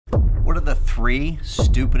3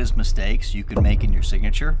 stupidest mistakes you can make in your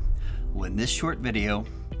signature? Well, in this short video,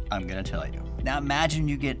 I'm gonna tell you. Now imagine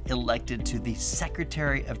you get elected to the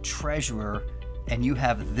Secretary of Treasurer and you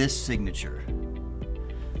have this signature.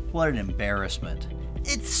 What an embarrassment.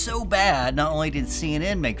 It's so bad, not only did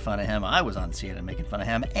CNN make fun of him, I was on CNN making fun of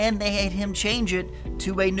him, and they had him change it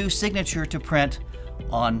to a new signature to print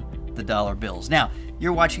on the dollar bills. Now,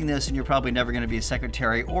 you're watching this and you're probably never going to be a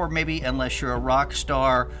secretary, or maybe unless you're a rock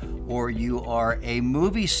star or you are a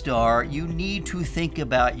movie star, you need to think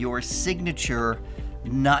about your signature,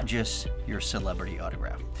 not just your celebrity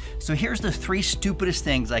autograph. So here's the 3 stupidest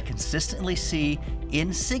things I consistently see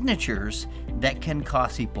in signatures that can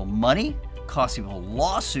cost people money, cost people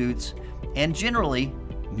lawsuits, and generally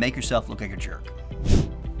make yourself look like a jerk.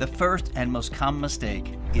 The first and most common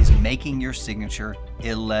mistake is making your signature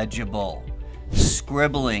illegible.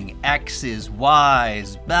 Scribbling X's,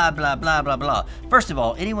 Y's, blah, blah, blah, blah, blah. First of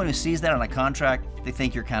all, anyone who sees that on a contract, they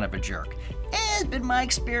think you're kind of a jerk. It's been my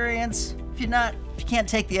experience. If you can't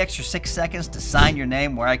take the extra 6 seconds to sign your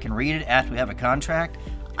name where I can read it after we have a contract,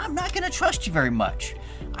 I'm not gonna trust you very much.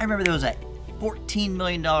 I remember there was a $14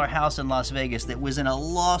 million house in Las Vegas that was in a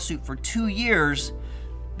lawsuit for 2 years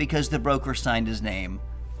because the broker signed his name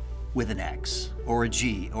with an X or a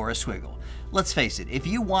G or a squiggle. Let's face it, if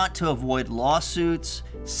you want to avoid lawsuits,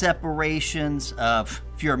 separations, if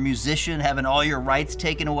you're a musician having all your rights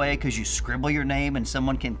taken away because you scribble your name and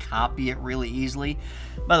someone can copy it really easily.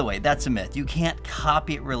 By the way, that's a myth. You can't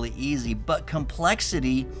copy it really easy, but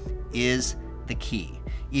complexity is the key.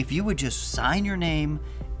 If you would just sign your name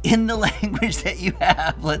in the language that you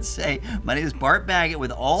have, let's say, my name is Bart Baggett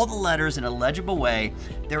with all the letters in a legible way,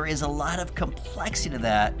 there is a lot of complexity to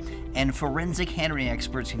that, and forensic handwriting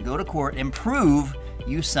experts can go to court and prove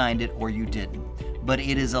you signed it or you didn't. But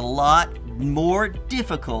it is a lot more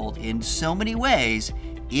difficult in so many ways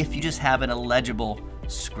if you just have an illegible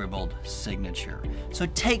scribbled signature. So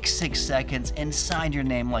take 6 seconds and sign your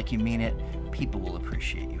name like you mean it. People will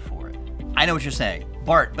appreciate you for it. I know what you're saying.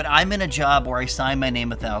 Bart, but I'm in a job where I sign my name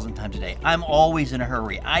 1,000 times a day. I'm always in a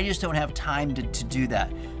hurry. I just don't have time to do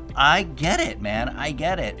that. I get it, man. I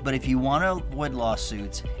get it. But if you want to avoid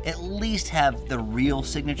lawsuits, at least have the real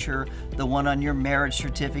signature, the one on your marriage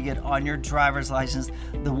certificate, on your driver's license,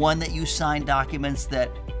 the one that you sign documents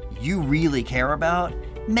that you really care about.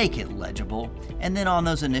 Make it legible. And then on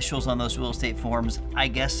those initials on those real estate forms, I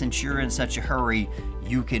guess since you're in such a hurry,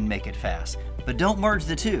 you can make it fast. But don't merge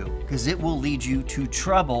the two, because it will lead you to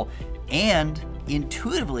trouble. And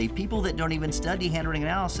intuitively, people that don't even study handwriting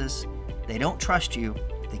analysis, they don't trust you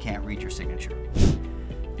if they can't read your signature.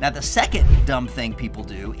 Now, the second dumb thing people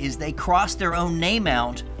do is they cross their own name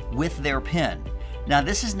out with their pen. Now,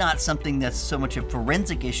 this is not something that's so much a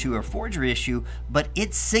forensic issue or forgery issue, but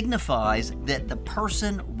it signifies that the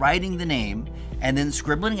person writing the name and then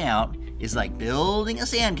scribbling out is like building a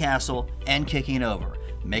sandcastle and kicking it over,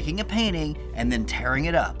 making a painting and then tearing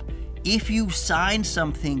it up. If you sign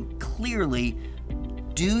something clearly,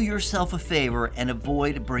 do yourself a favor and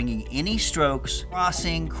avoid bringing any strokes,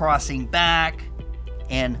 crossing back,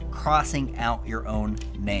 and crossing out your own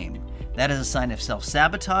name. That is a sign of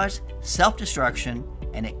self-sabotage, self-destruction,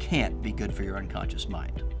 and it can't be good for your unconscious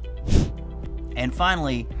mind. And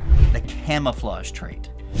finally, the camouflage trait.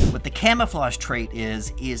 What the camouflage trait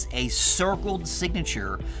is a circled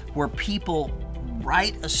signature where people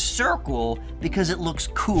write a circle because it looks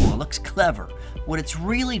cool, it looks clever. What it's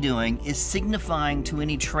really doing is signifying to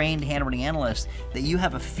any trained handwriting analyst that you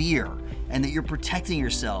have a fear and that you're protecting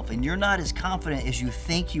yourself and you're not as confident as you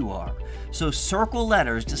think you are. So circle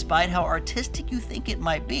letters, despite how artistic you think it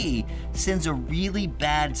might be, sends a really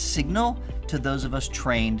bad signal to those of us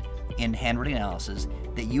trained in handwriting analysis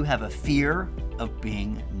that you have a fear of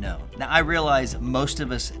being known. Now, I realize most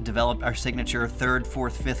of us developed our signature 3rd,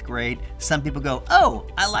 4th, 5th grade. Some people go, oh,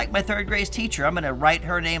 I like my 3rd grade teacher. I'm gonna write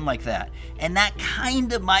her name like that. And that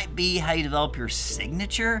kind of might be how you develop your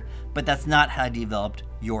signature, but that's not how you developed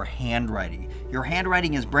your handwriting. Your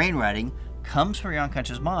handwriting is brainwriting, comes from your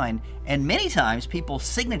unconscious mind, and many times people's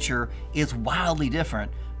signature is wildly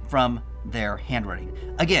different from their handwriting.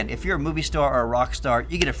 Again, if you're a movie star or a rock star,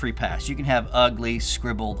 you get a free pass. You can have ugly,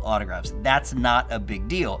 scribbled autographs. That's not a big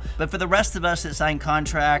deal. But for the rest of us that sign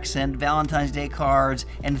contracts and Valentine's Day cards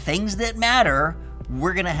and things that matter,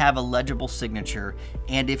 we're gonna have a legible signature.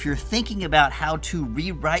 And if you're thinking about how to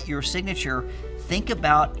rewrite your signature, think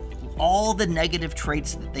about all the negative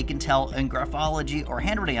traits that they can tell in graphology or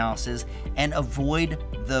handwriting analysis and avoid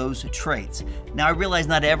those traits. Now, I realize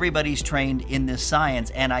not everybody's trained in this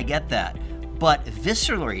science, and I get that, but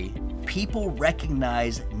viscerally, people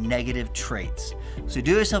recognize negative traits. So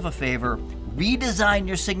do yourself a favor, redesign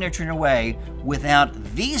your signature in a way without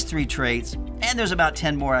these 3 traits, and there's about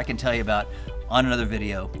 10 more I can tell you about on another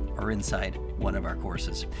video or inside one of our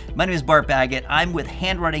courses. My name is Bart Baggett. I'm with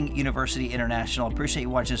Handwriting University International. Appreciate you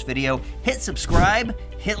watching this video. Hit subscribe,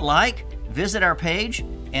 hit like, visit our page,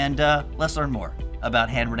 and let's learn more about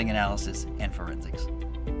handwriting analysis and forensics.